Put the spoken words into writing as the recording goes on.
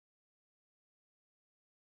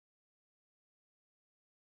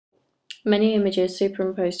Many images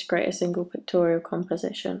superimpose to create a single pictorial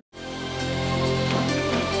composition.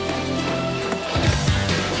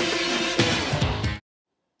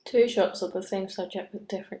 Two shots of the same subject with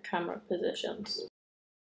different camera positions.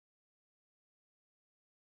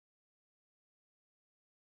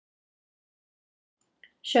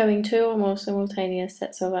 Showing two or more simultaneous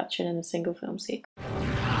sets of action in a single film sequence.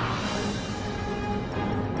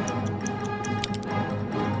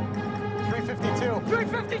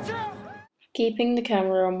 Keeping the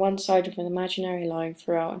camera on one side of an imaginary line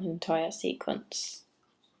throughout an entire sequence.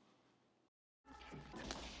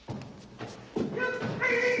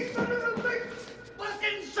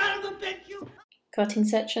 Cutting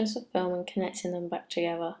sections of film and connecting them back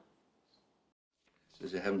together.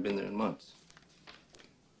 Says you haven't been there in months.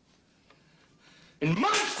 In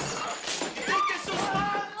months! You think you're so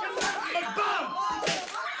smart? A bum!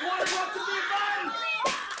 Want to be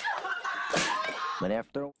a But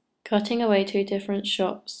after... Cutting away two different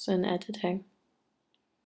shots and editing.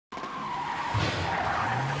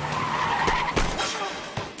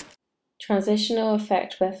 Transitional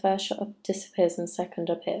effect where first shot disappears and second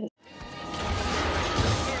appears.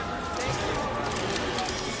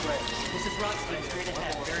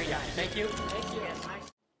 Thank you.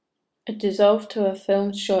 A dissolve to a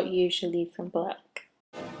film shot usually from black.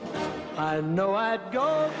 I know I'd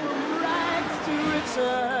go from rags to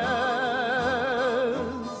riches.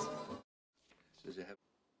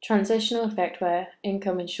 Transitional effect where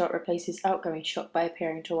incoming shot replaces outgoing shot by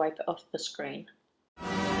appearing to wipe it off the screen.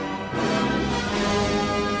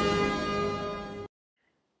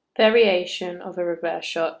 Variation of a reverse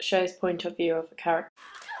shot shows point of view of a character.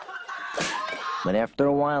 But after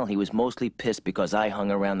a while, he was mostly pissed because I hung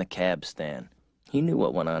around the cab stand. He knew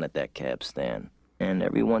what went on at that cab stand. And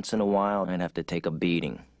every once in a while, I'd have to take a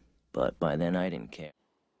beating. But by then, I didn't care.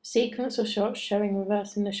 Sequence of shots showing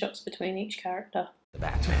reversing the shots between each character.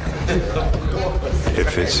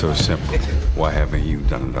 If it's so simple, why haven't you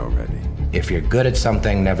done it already? If you're good at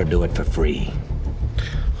something, never do it for free.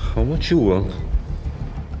 How much you want?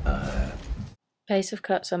 Pace of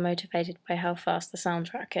cuts are motivated by how fast the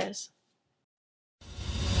soundtrack is.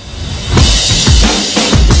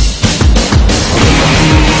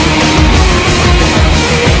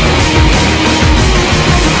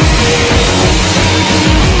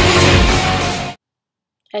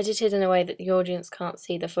 Edited in a way that the audience can't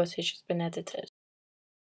see the footage has been edited.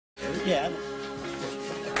 Yeah.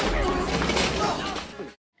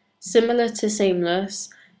 Similar to Seamless,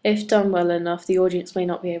 if done well enough, the audience may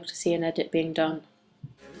not be able to see an edit being done.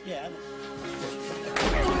 Yeah.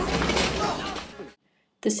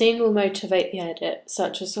 The scene will motivate the edit,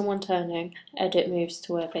 such as someone turning, edit moves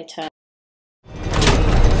to where they turn.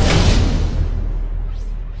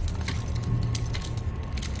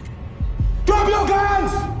 Drop your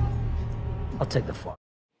guns! I'll take the fall.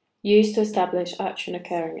 Used to establish action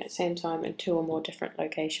occurring at the same time in two or more different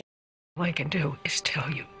locations. All I can do is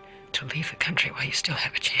tell you to leave the country while you still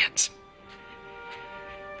have a chance.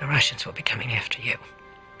 The Russians will be coming after you.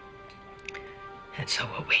 And so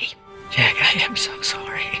will we. Jack, I am so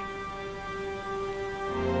sorry.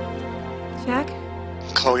 Jack?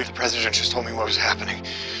 Chloe, the president just told me what was happening.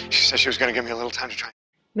 She said she was going to give me a little time to try.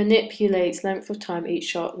 Manipulates length of time each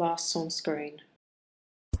shot lasts on screen.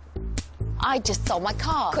 I just sold my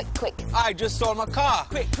car. Quick, quick. I just sold my car.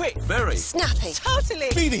 Quick, quick. Very. Snappy. Totally.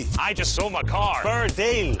 Speedy. I just sold my car. Fair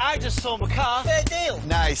deal. I just sold my car. Fair deal.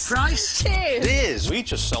 Nice. Price. Cheers. It is. We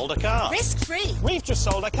just sold a car. Risk-free. We've just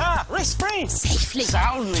sold a car. Risk-free. Safely.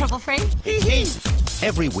 Soundly. Trouble-free. Hee-hee.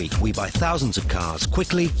 Every week we buy thousands of cars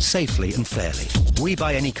quickly, safely and fairly.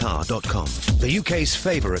 WeBuyAnyCar.com, the UK's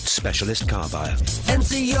favourite specialist car buyer.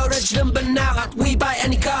 Enter your edge number now at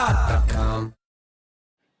WeBuyAnyCar.com.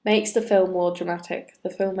 Makes the film more dramatic. The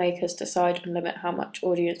filmmakers decide and limit how much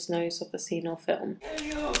audience knows of the scene or film.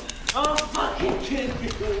 I'll fucking kill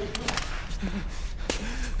you!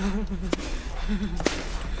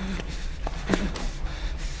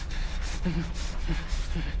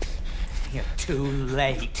 You're too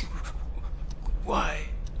late. Why?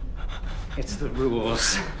 It's the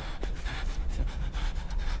rules.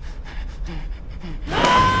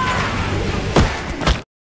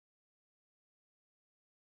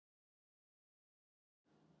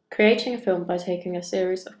 Creating a film by taking a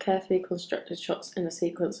series of carefully constructed shots in a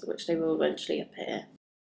sequence in which they will eventually appear.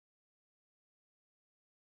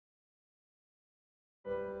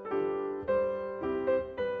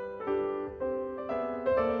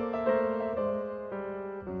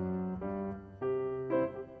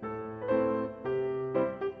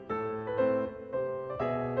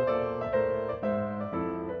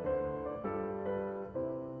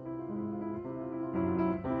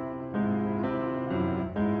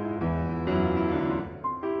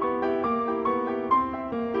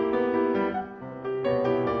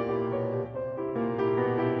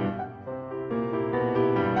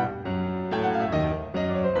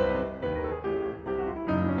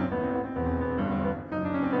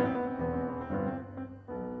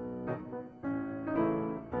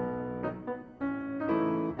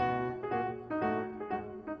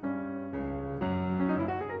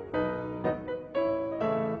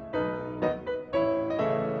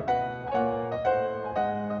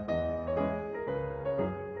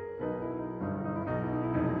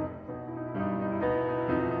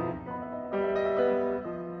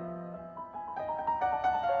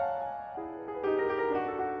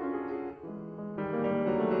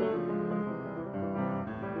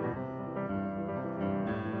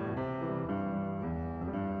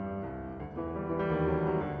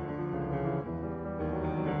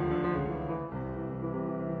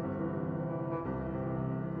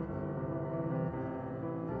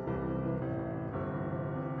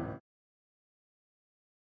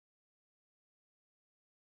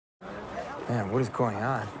 Man, what is going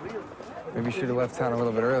on? Maybe you should have left town a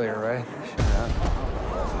little bit earlier, right? Shut up.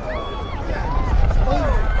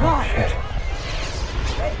 Oh, shit.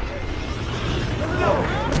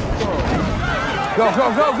 Go,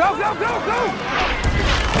 go, go, go, go, go, go!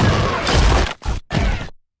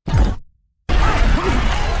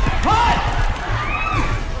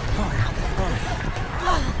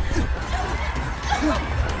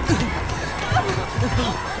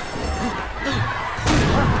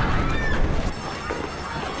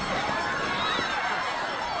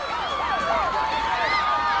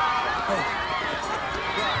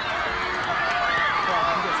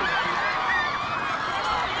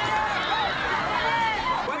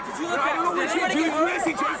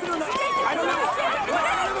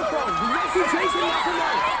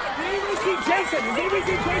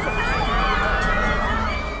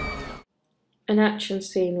 An action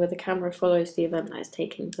scene where the camera follows the event that is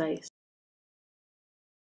taking place.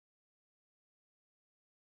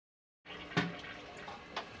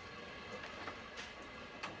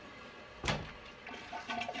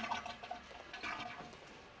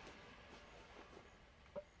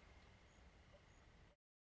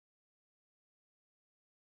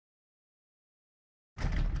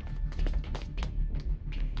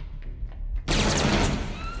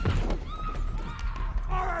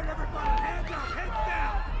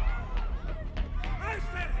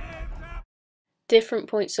 Different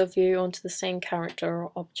points of view onto the same character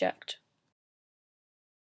or object.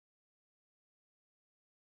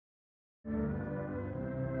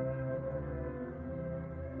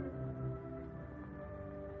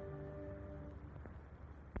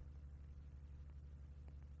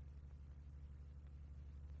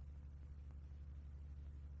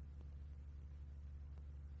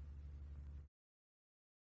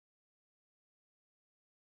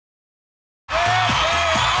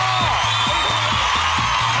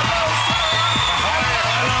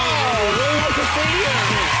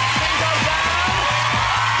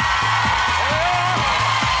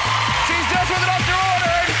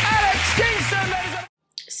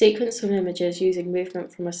 Sequence of images using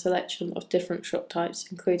movement from a selection of different shot types,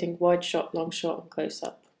 including wide shot, long shot, and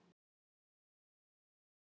close-up.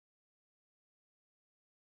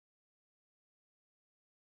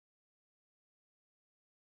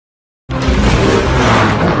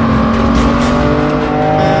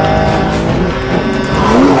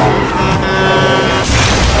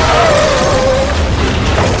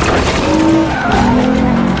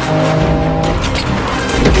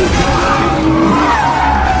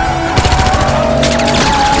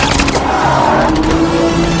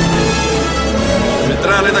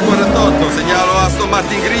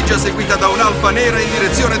 Martin grigia seguita da un'alfa nera in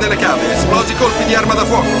direzione delle cave. Esplosi colpi di arma da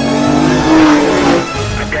fuoco.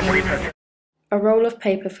 A roll of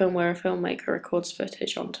paper film where a filmmaker records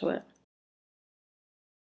footage onto it.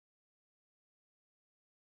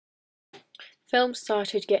 Film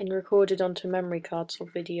started getting recorded onto memory cards or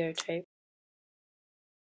videotape.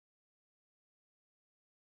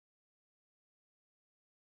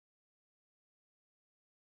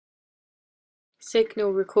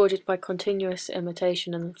 Signal recorded by continuous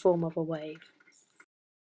imitation in the form of a wave.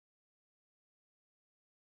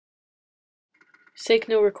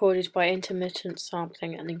 Signal recorded by intermittent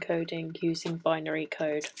sampling and encoding using binary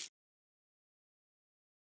code.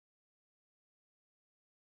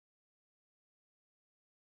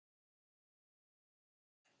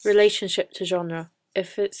 Relationship to genre.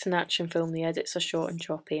 If it's an action film, the edits are short and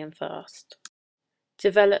choppy and fast.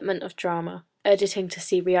 Development of drama. Editing to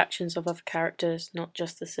see reactions of other characters, not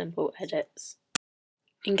just the simple edits.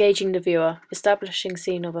 Engaging the viewer. Establishing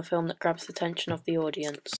scene of a film that grabs the attention of the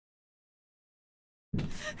audience.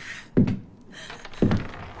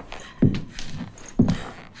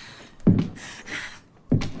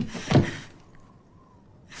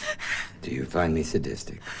 Do you find me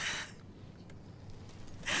sadistic?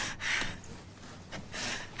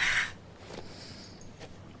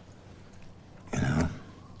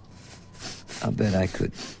 I'll bet I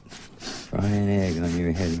could fry an egg on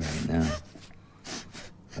your head right now,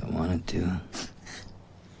 if I wanted to.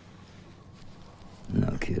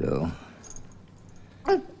 No, kiddo.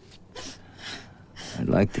 I'd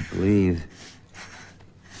like to believe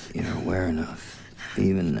you're aware enough,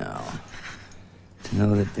 even now, to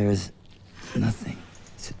know that there's nothing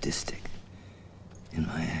sadistic in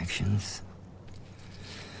my actions.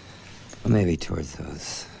 Or maybe towards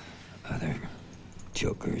those other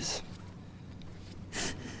jokers.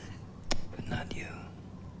 Not you.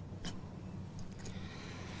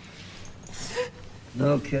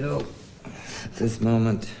 No, kiddo. At this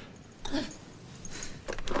moment,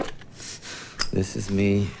 this is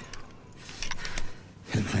me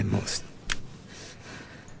at my most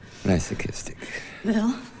masochistic.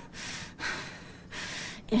 Bill,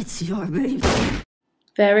 it's your baby.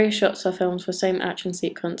 Various shots are filmed for same action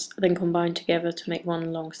sequence, then combined together to make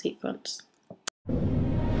one long sequence.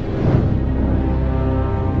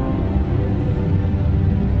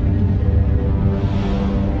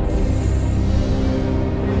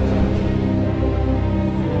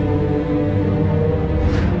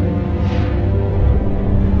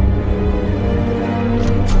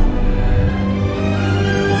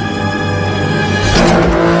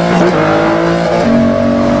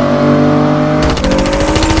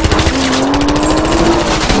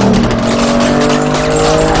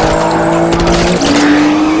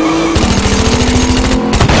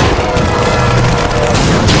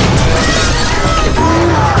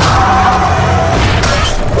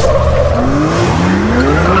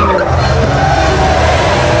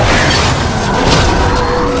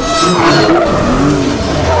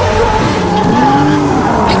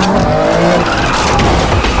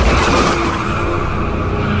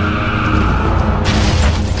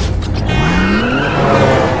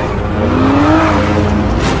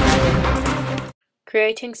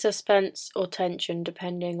 Creating suspense or tension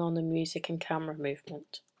depending on the music and camera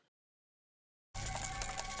movement.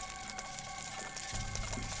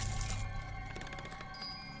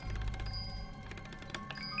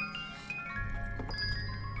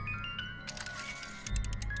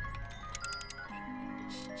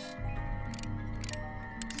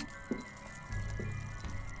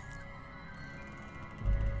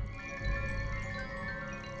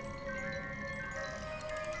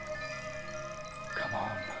 Come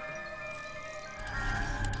on.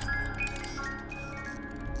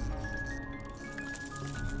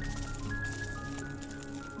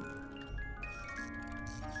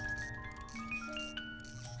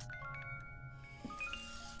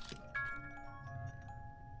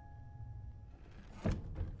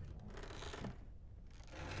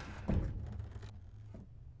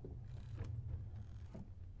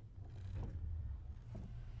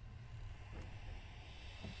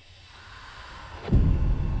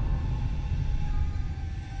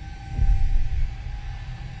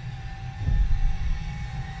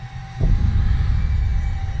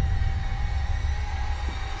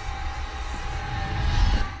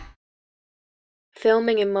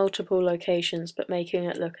 Filming in multiple locations but making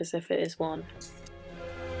it look as if it is one.